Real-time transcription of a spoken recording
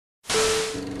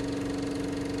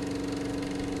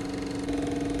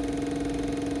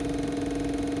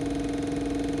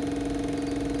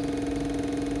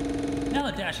Now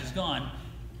that Dash is gone,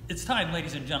 it's time,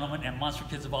 ladies and gentlemen, and monster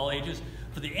kids of all ages,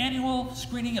 for the annual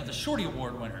screening of the Shorty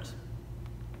Award winners.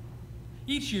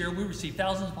 Each year, we receive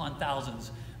thousands upon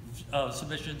thousands of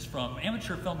submissions from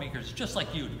amateur filmmakers just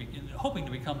like you, hoping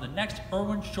to become the next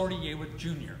Irwin Shorty Awards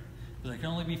Jr. There can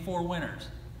only be 4 winners.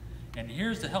 And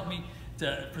here's to help me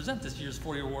to present this year's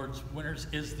 40 Awards winners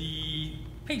is the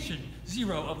patient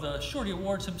zero of the Shorty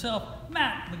Awards himself,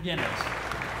 Matt McGinnis.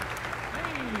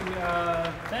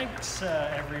 Hey, thanks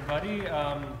everybody.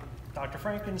 Dr.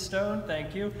 Frankenstone,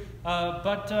 thank you.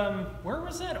 But where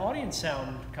was that audience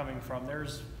sound coming from?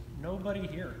 There's nobody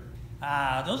here.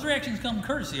 Those reactions come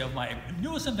courtesy of my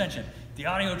newest invention, the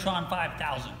Audiotron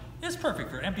 5000. It's perfect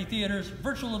for empty theaters,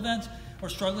 virtual events, or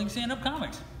struggling stand-up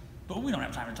comics. But we don't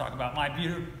have time to talk about my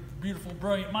beautiful,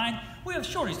 brilliant mind. We have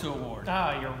Shorties to award.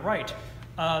 You're right.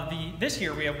 This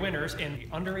year we have winners in the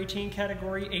under 18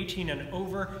 category, 18 and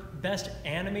over, best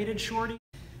animated shorty.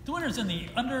 The winners in the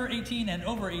under 18 and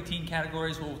over 18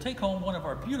 categories will take home one of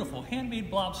our beautiful handmade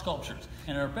blob sculptures,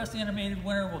 and our best animated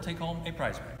winner will take home a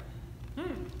prize bag.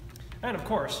 And of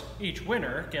course, each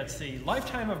winner gets the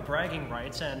lifetime of bragging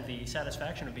rights and the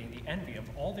satisfaction of being the envy of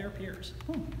all their peers.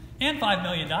 And $5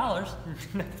 million.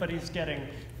 Nobody's getting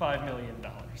 $5 million.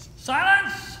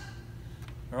 Silence!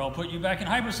 Or I'll put you back in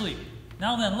hypersleep.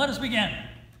 Now then, let us begin.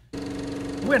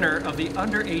 Winner of the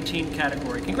under 18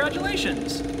 category.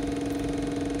 Congratulations!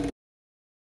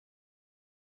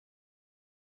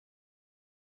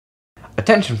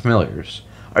 Attention familiars.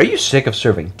 Are you sick of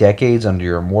serving decades under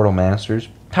your immortal masters?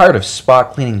 Tired of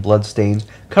spot cleaning bloodstains,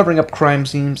 covering up crime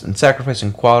scenes, and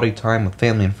sacrificing quality time with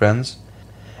family and friends?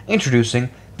 Introducing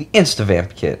the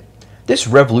InstaVamp Kit. This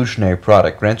revolutionary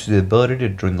product grants you the ability to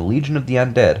join the Legion of the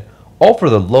Undead, all for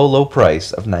the low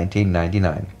price of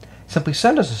 $19.99. Simply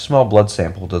send us a small blood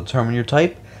sample to determine your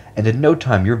type, and in no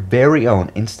time your very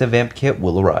own InstaVamp Kit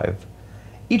will arrive.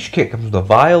 Each kit comes with a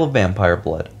vial of vampire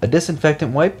blood, a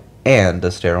disinfectant wipe, and a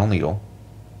sterile needle.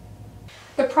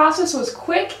 The process was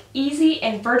quick, easy,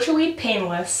 and virtually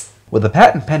painless. With a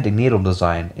patent-pending needle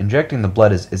design, injecting the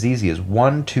blood is as easy as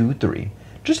 1, 2, 3.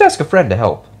 Just ask a friend to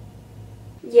help.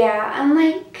 Yeah, I'm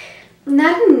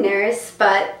not a nurse,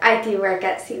 but I do work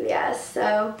at CVS,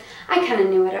 so I kind of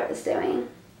knew what I was doing.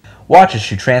 Watch as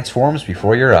she transforms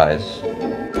before your eyes.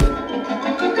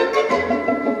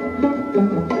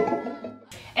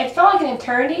 It felt like an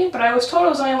eternity, but I was told it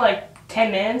was only like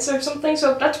 10 minutes or something,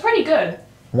 so that's pretty good.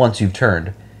 Once you've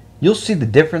turned, you'll see the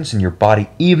difference in your body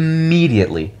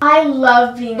immediately. I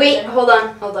love being Wait, hold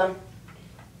on.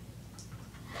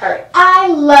 Alright. I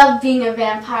love being a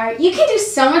vampire. You can do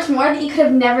so much more that you could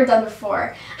have never done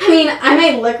before. I mean, I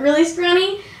may look really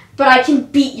scrawny, but I can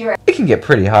beat your ass. It can get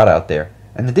pretty hot out there,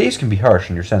 and the days can be harsh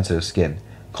on your sensitive skin.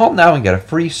 Call now and get a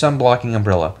free sun-blocking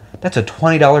umbrella. That's a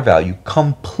 $20 value,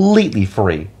 completely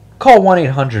free. Call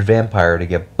 1-800-VAMPIRE to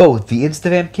get both the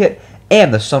InstaVamp Kit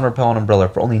and the sun repellent umbrella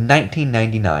for only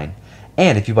 $19.99.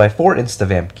 And if you buy 4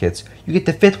 InstaVamp kits, you get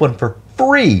the 5th one for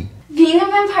free! Being a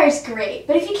vampire is great,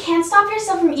 but if you can't stop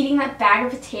yourself from eating that bag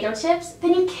of potato chips,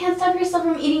 then you can't stop yourself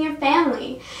from eating your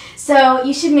family. So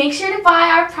you should make sure to buy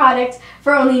our product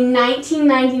for only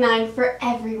 $19.99 for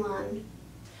everyone.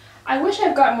 I wish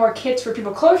I've got more kits for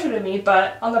people closer to me,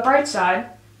 but on the bright side,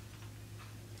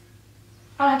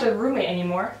 I don't have to roommate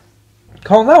anymore.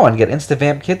 Call now and get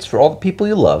InstaVamp kits for all the people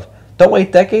you love. Don't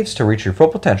wait decades to reach your full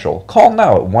potential. Call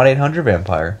now at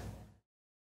 1-800-VAMPIRE.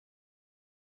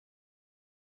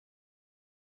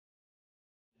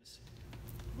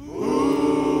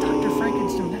 Dr.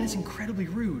 Frankenstone, that is incredibly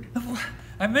rude.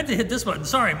 I meant to hit this button.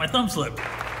 Sorry, my thumb slipped.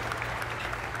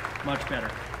 Much better.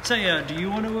 Say, do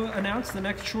you want to announce the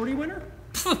next Shorty winner?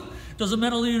 Does a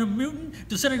metaluna mutant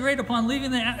disintegrate upon leaving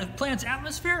the plant's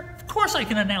atmosphere? Of course I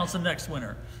can announce the next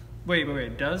winner. Wait.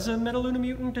 Does a Metaluna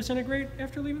mutant disintegrate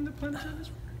after leaving the planet's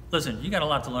atmosphere? Listen, you got a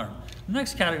lot to learn. The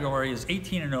next category is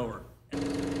 18 and over.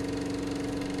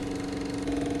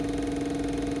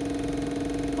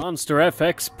 Monster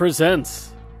FX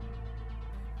presents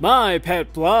My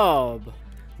Pet Blob,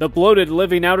 the bloated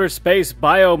living outer space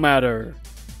biomatter.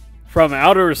 From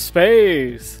outer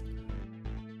space.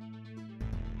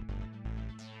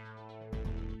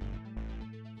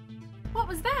 What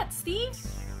was that, Steve?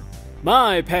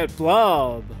 My Pet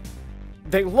Blob.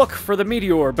 They look for the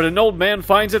meteor, but an old man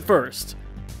finds it first.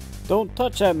 Don't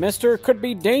touch that, mister. Could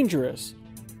be dangerous.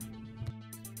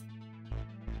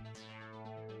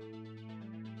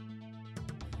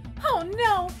 Oh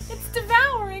no! It's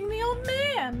devouring the old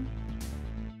man!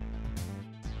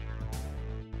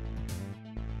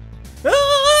 Ah!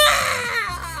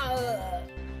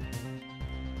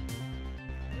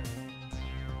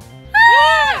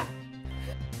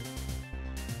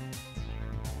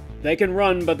 They can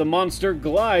run, but the monster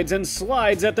glides and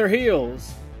slides at their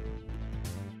heels.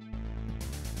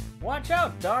 Watch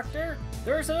out, Doctor!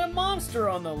 There's a monster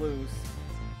on the loose.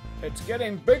 It's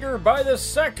getting bigger by the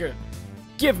second.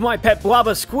 Give my pet Blob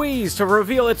a squeeze to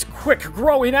reveal its quick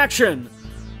growing action.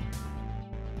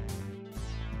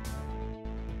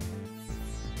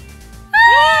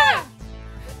 Ah!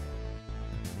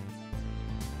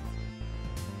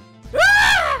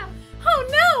 Ah! Oh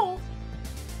no!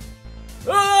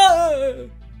 Ah!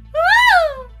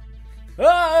 Ah!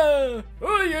 Ah!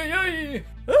 Oy, oy, oy!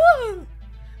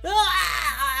 Ah!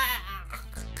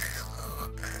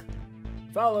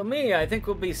 Follow me, I think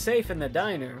we'll be safe in the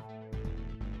diner.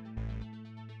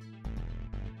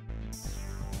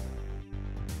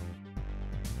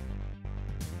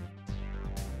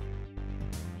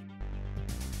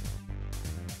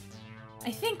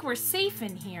 I think we're safe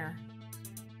in here.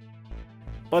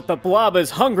 But the Blob is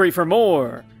hungry for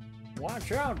more.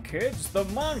 Watch out, kids. The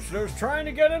monster's trying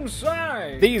to get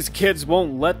inside. These kids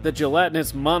won't let the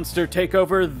gelatinous monster take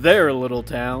over their little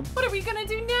town. What are we gonna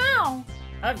do now?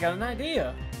 I've got an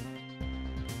idea.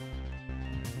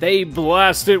 They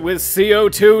blast it with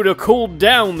CO2 to cool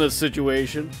down the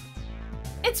situation.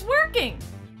 It's working!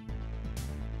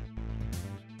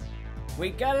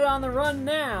 We got it on the run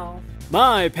now.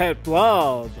 My pet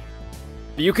Blob.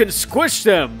 You can squish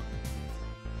them.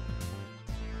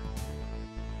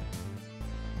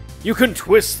 You can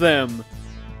twist them.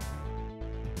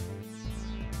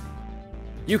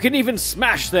 You can even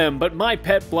smash them, but my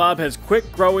pet Blob has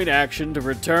quick growing action to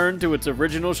return to its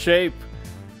original shape.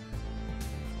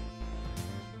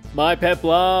 My pet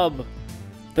Blob.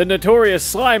 The notorious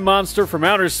slime monster from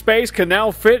outer space can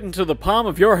now fit into the palm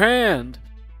of your hand.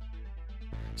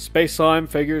 Space slime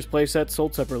figures playsets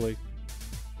sold separately.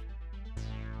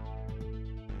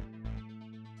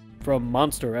 From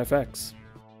Monster FX.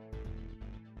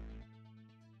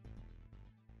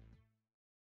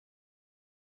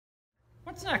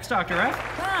 What's next, Dr.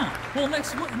 F? Well,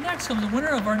 next comes the winner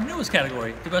of our newest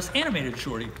category, the Best Animated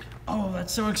Shorty. Oh,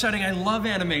 that's so exciting. I love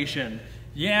animation.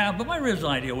 Yeah, but my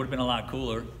original idea would have been a lot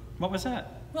cooler. What was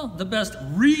that? Well, the Best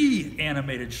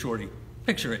Re-Animated Shorty.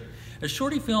 Picture it. A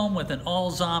shorty film with an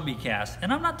all-zombie cast.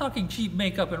 And I'm not talking cheap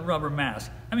makeup and rubber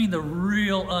masks. I mean the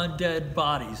real undead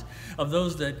bodies of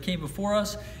those that came before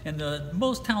us, and the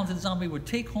most talented zombie would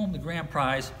take home the grand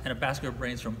prize and a basket of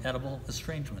brains from edible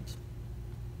estrangements.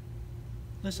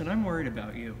 Listen, I'm worried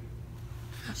about you.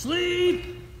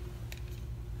 Sleep!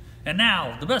 And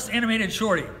now, the Best Animated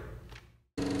Shorty.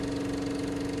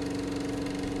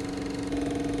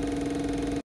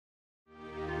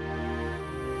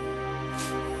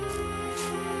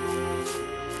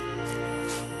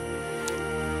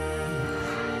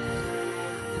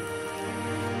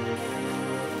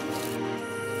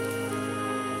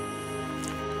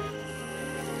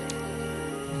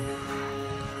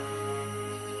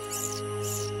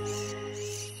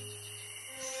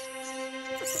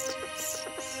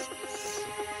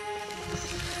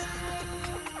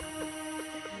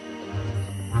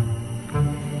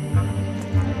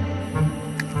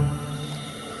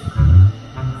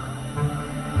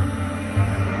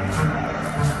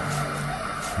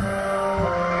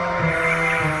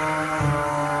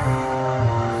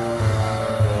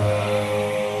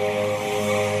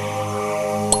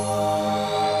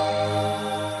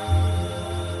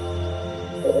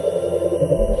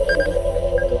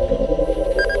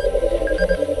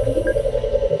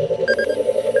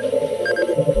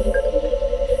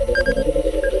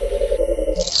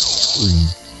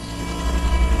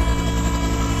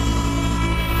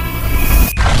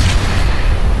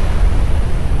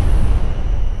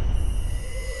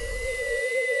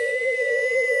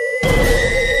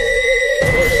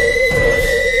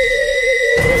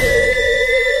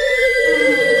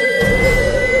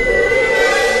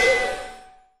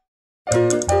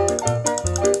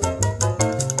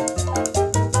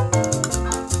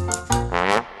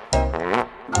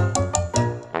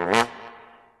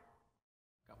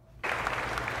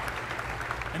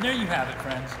 And there you have it,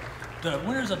 friends. The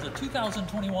winners of the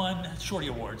 2021 Shorty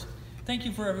Awards. Thank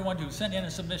you for everyone who sent in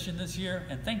a submission this year,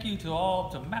 and thank you to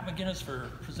Matt McGinnis for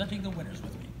presenting the winners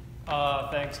with me.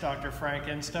 Thanks, Dr.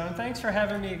 Frankenstone. Thanks for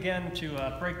having me again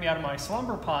to break me out of my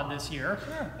slumber pod this year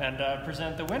and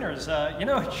present the winners. You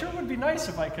know, it sure would be nice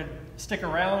if I could stick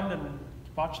around and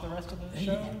watch the rest of the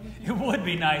show. It would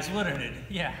be nice, wouldn't it?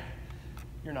 Yeah.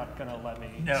 You're not going to let me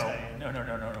No. stay?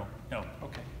 No.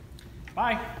 Okay.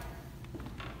 Bye.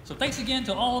 So thanks again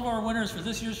to all of our winners for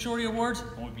this year's Shorty Awards,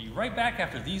 and we'll be right back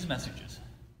after these messages.